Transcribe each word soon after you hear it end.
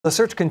The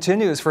search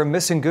continues for a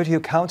missing Goodhue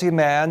County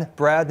man.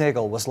 Brad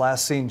Nagel was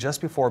last seen just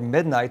before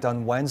midnight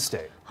on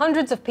Wednesday.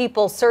 Hundreds of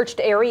people searched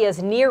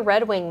areas near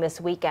Red Wing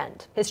this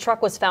weekend. His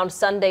truck was found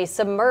Sunday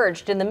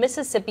submerged in the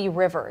Mississippi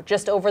River,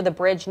 just over the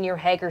bridge near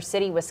Hager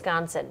City,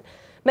 Wisconsin.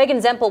 Megan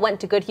Zempel went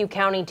to Goodhue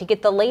County to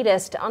get the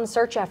latest on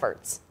search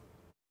efforts.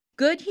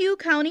 Goodhue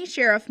County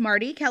Sheriff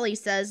Marty Kelly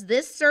says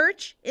this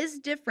search is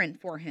different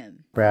for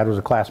him. Brad was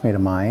a classmate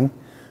of mine,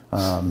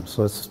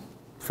 so it's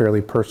fairly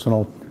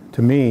personal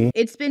to me.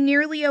 It's been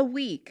nearly a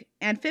week,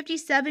 and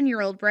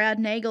 57-year-old Brad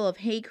Nagel of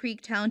Hay Creek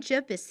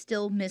Township is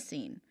still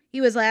missing. He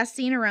was last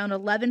seen around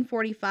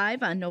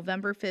 11:45 on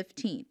November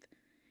 15th.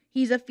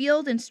 He's a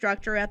field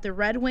instructor at the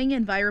Red Wing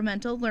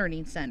Environmental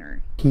Learning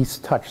Center. He's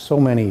touched so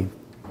many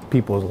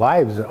people's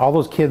lives, all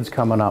those kids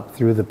coming up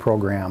through the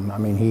program. I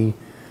mean,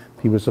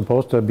 he was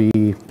supposed to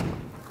be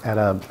at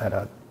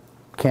a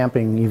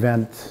camping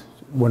event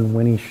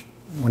when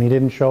he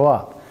didn't show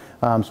up.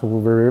 So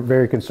we're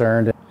very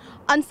concerned.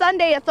 On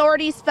Sunday,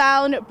 authorities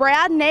found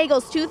Brad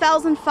Nagel's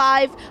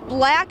 2005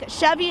 black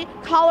Chevy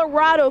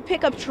Colorado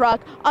pickup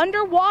truck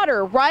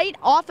underwater right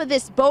off of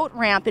this boat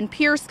ramp in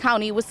Pierce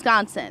County,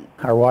 Wisconsin.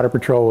 Our water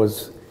patrol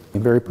was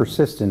very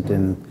persistent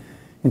in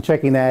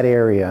checking that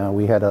area.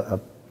 We had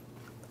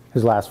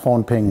his last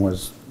phone ping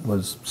was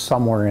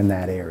somewhere in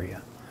that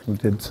area. We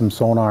did some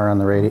sonar on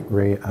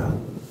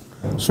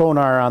the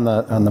sonar on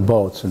the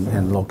boats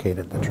and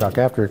located the truck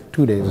after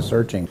 2 days of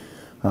searching.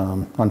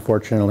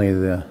 Unfortunately,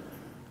 it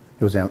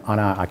was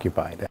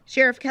unoccupied.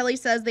 Sheriff Kelly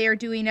says they are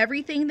doing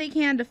everything they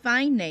can to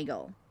find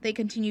Nagel. They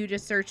continue to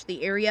search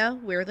the area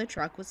where the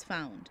truck was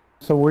found.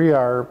 So we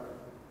are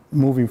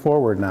moving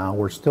forward now.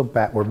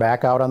 We're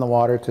back out on the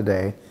water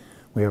today.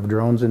 We have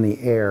drones in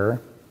the air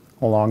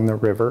along the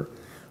river,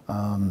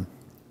 and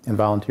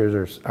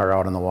volunteers are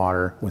out on the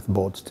water with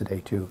boats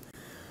today too.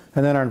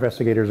 And then our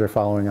investigators are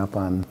following up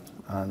on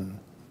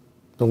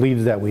the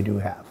leads that we do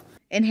have.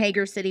 In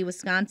Hager City,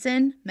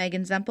 Wisconsin,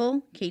 Megan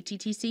Zempel,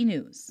 KTTC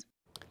News.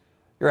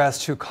 You're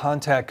asked to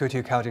contact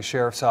Goodhue County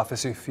Sheriff's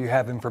Office if you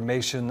have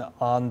information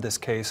on this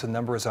case. The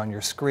number is on your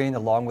screen,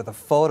 along with a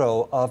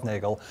photo of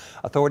Nagel.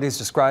 Authorities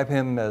describe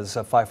him as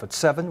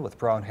 5'7" with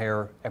brown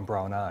hair and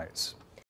brown eyes.